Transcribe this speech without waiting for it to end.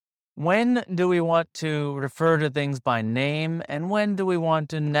When do we want to refer to things by name, and when do we want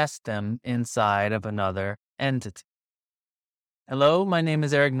to nest them inside of another entity? Hello, my name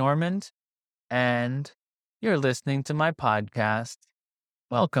is Eric Normand, and you're listening to my podcast.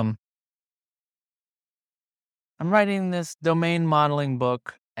 Welcome. I'm writing this domain modeling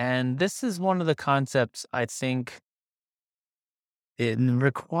book, and this is one of the concepts I think it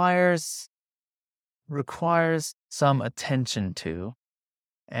requires some attention to.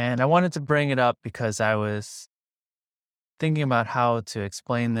 And I wanted to bring it up because I was thinking about how to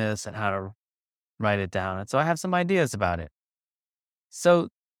explain this and how to write it down. And so I have some ideas about it. So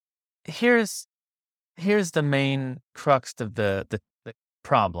here's the main crux of the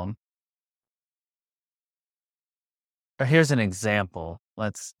problem. Or here's an example.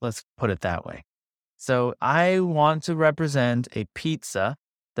 Let's put it that way. So I want to represent a pizza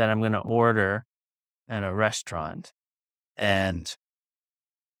that I'm going to order in a restaurant. And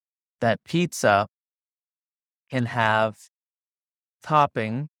that pizza can have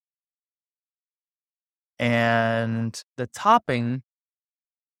topping, and the topping,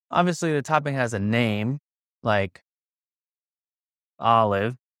 obviously the topping has a name like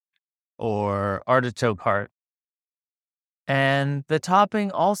olive or artichoke heart. And the topping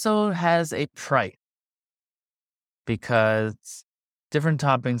also has a price because different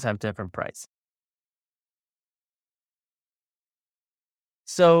toppings have different price.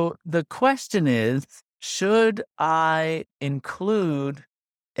 So the question is, should I include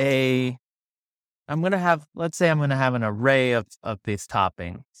let's say I'm going to have an array of these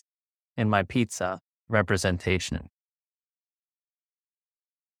toppings in my pizza representation.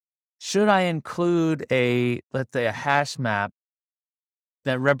 Should I include let's say a hash map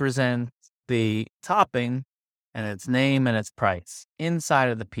that represents the topping and its name and its price inside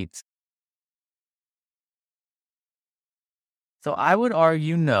of the pizza? So I would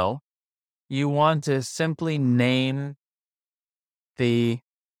argue no. You want to simply name the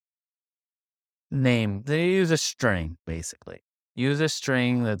name. They use a string, basically. Use a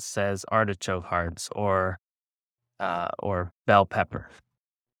string that says artichoke hearts or bell pepper.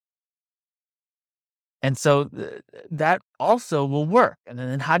 And so that also will work. And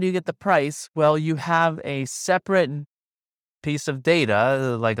then how do you get the price? Well, you have a separate piece of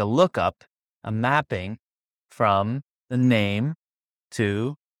data, like a lookup, a mapping from the name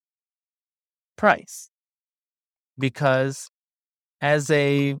to price. Because as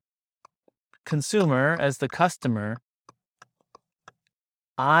a consumer, as the customer,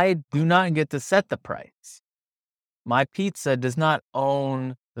 I do not get to set the price. My pizza does not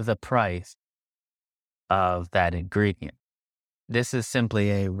own the price of that ingredient. This is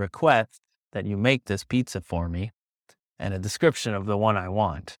simply a request that you make this pizza for me and a description of the one I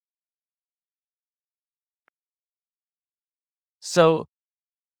want. So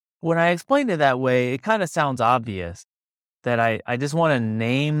when I explain it that way, it kind of sounds obvious that I just want to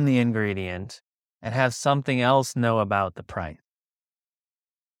name the ingredient and have something else know about the price.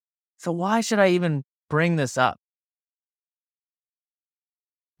 So why should I even bring this up?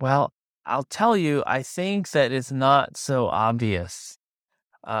 Well, I'll tell you, I think that it's not so obvious,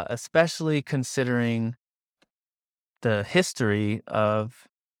 especially considering the history of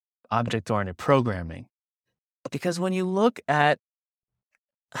object-oriented programming. Because when you look at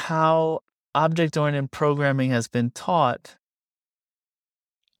how object-oriented programming has been taught,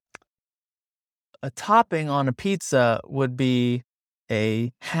 a topping on a pizza would be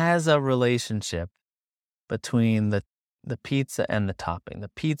has a relationship between the pizza and the topping. The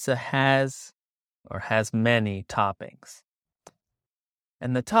pizza has many toppings.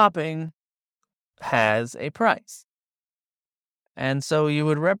 And the topping has a price. And so you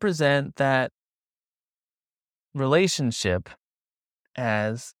would represent that relationship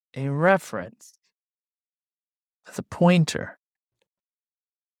as a reference, as a pointer,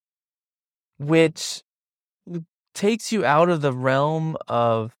 which takes you out of the realm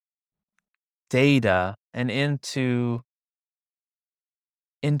of data and into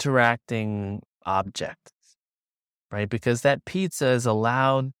interacting objects, right? Because that pizza is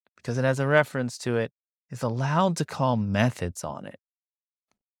allowed, because it has a reference to it, is allowed to call methods on it.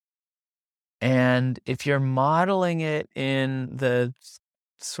 And if you're modeling it in the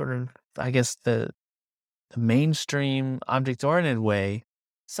sort of, I guess, the mainstream object-oriented way,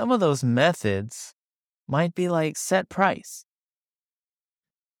 some of those methods might be like set price.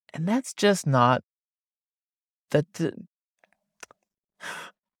 And that's just not that.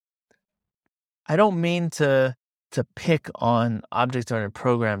 I don't mean to pick on object-oriented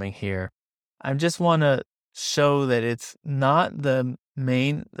programming here. I just want to show that it's not the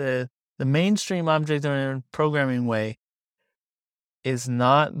mainstream object-oriented programming way is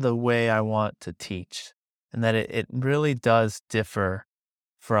not the way I want to teach, and that it really does differ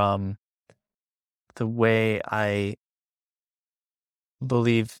from the way I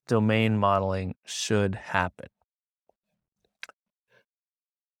believe domain modeling should happen.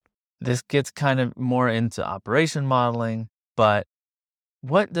 This gets kind of more into operation modeling, but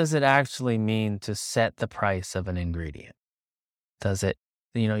what does it actually mean to set the price of an ingredient? Does it,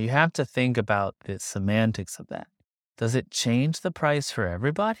 you have to think about the semantics of that. Does it change the price for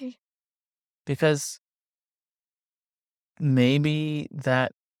everybody? Because maybe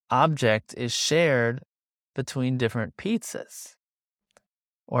that object is shared between different pizzas.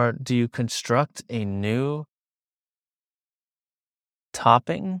 Or do you construct a new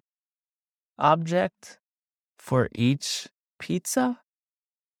topping object for each pizza?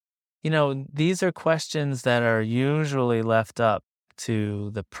 These are questions that are usually left up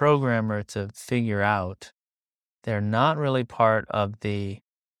to the programmer to figure out. They're not really part of the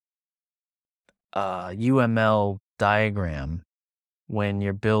UML diagram when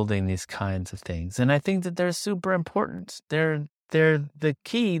you're building these kinds of things. And I think that they're super important. They're the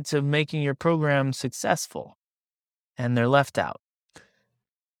key to making your program successful, and they're left out.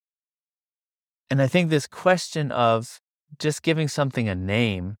 And I think this question of just giving something a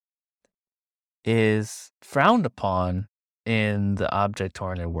name is frowned upon in the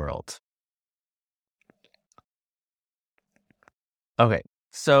object-oriented world. Okay,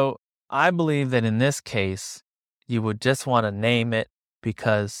 so I believe that in this case, you would just want to name it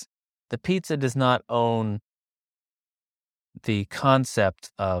because the pizza does not own the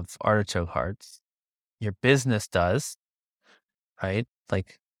concept of artichoke hearts. Your business does, right?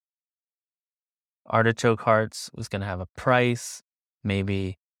 Like artichoke hearts was going to have a price.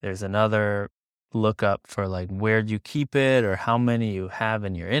 Maybe there's another lookup for like where you keep it or how many you have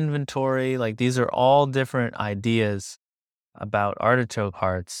in your inventory. Like these are all different ideas about artichoke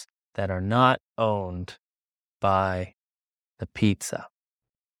hearts that are not owned by the pizza.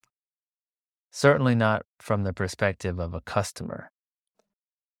 Certainly not from the perspective of a customer.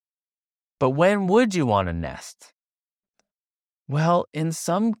 But when would you want to nest? Well, in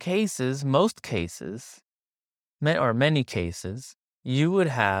some cases, most cases, or many cases, you would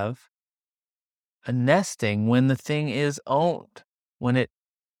have a nesting when the thing is owned, when it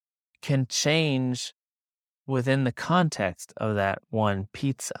can change within the context of that one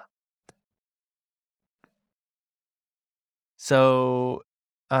pizza. So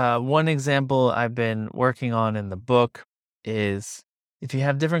one example I've been working on in the book is if you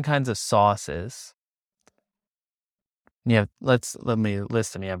have different kinds of sauces, let me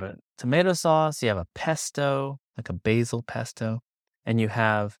list them. You have a tomato sauce, you have a pesto, like a basil pesto, and you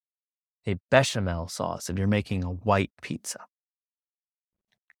have a bechamel sauce if you're making a white pizza.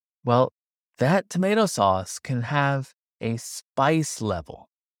 Well, that tomato sauce can have a spice level.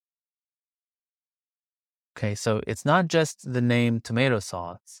 Okay, so it's not just the name tomato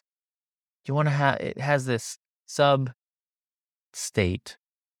sauce. You want to it has this sub state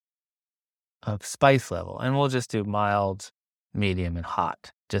of spice level, and we'll just do mild, medium, and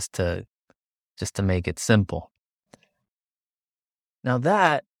hot just to make it simple. Now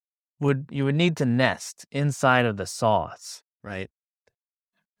that you would need to nest inside of the sauce, right?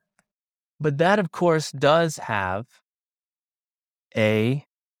 But that, of course, does have an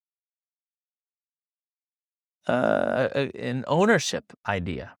ownership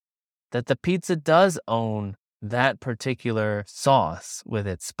idea, that the pizza does own that particular sauce with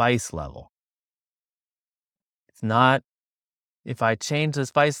its spice level. It's not, if I change the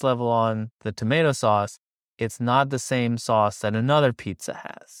spice level on the tomato sauce, it's not the same sauce that another pizza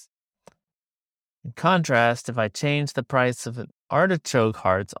has. In contrast, if I change the price of artichoke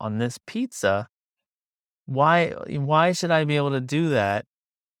hearts on this pizza, why should I be able to do that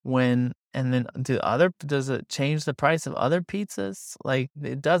when, and then does it change the price of other pizzas? Like,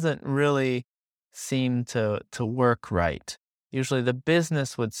 it doesn't really seem to work right. Usually the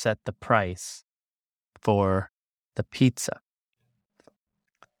business would set the price for the pizza,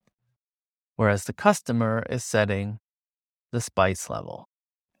 whereas the customer is setting the spice level.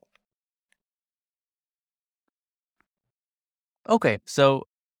 Okay, so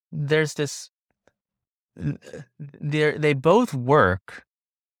there's this, they both work.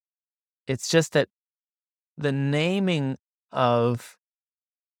 It's just that the naming of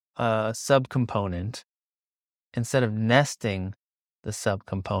a subcomponent instead of nesting the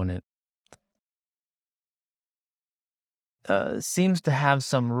subcomponent seems to have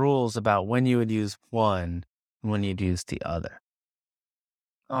some rules about when you would use one and when you'd use the other.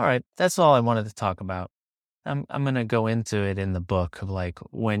 All right, that's all I wanted to talk about. I'm going to go into it in the book of like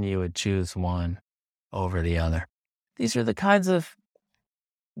when you would choose one over the other. These are the kinds of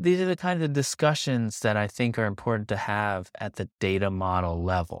these are the kinds of discussions that I think are important to have at the data model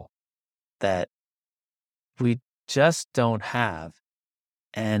level that we just don't have.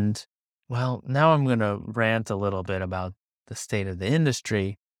 And well, now I'm going to rant a little bit about the state of the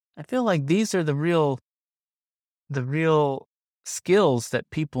industry. I feel like these are the real skills that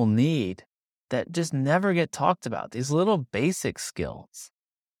people need that just never get talked about. These little basic skills.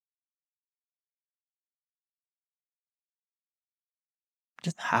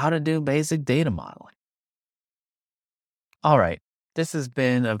 Just how to do basic data modeling. All right. This has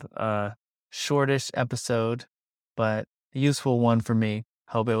been a shortish episode, but a useful one for me.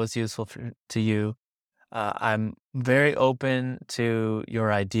 Hope it was useful to you. I'm very open to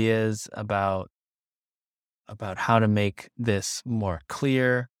your ideas about how to make this more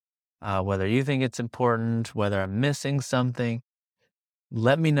clear, whether you think it's important, whether I'm missing something.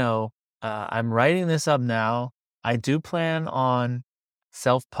 Let me know. I'm writing this up now. I do plan on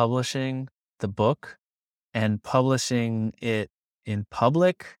self-publishing the book and publishing it in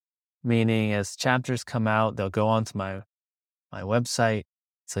public, meaning as chapters come out, they'll go onto my website,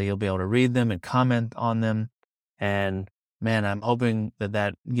 so you'll be able to read them and comment on them. And man, I'm hoping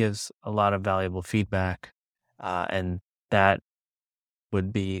that gives a lot of valuable feedback, and that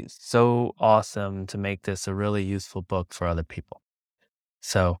would be so awesome to make this a really useful book for other people.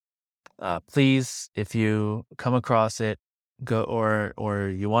 So please, if you come across it, go or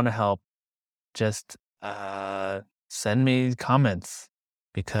you want to help, just send me comments,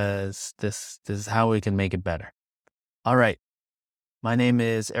 because this is how we can make it better. All right. My name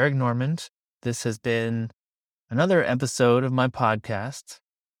is Eric Normand. This has been another episode of my podcast.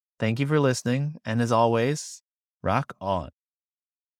 Thank you for listening. And as always, rock on.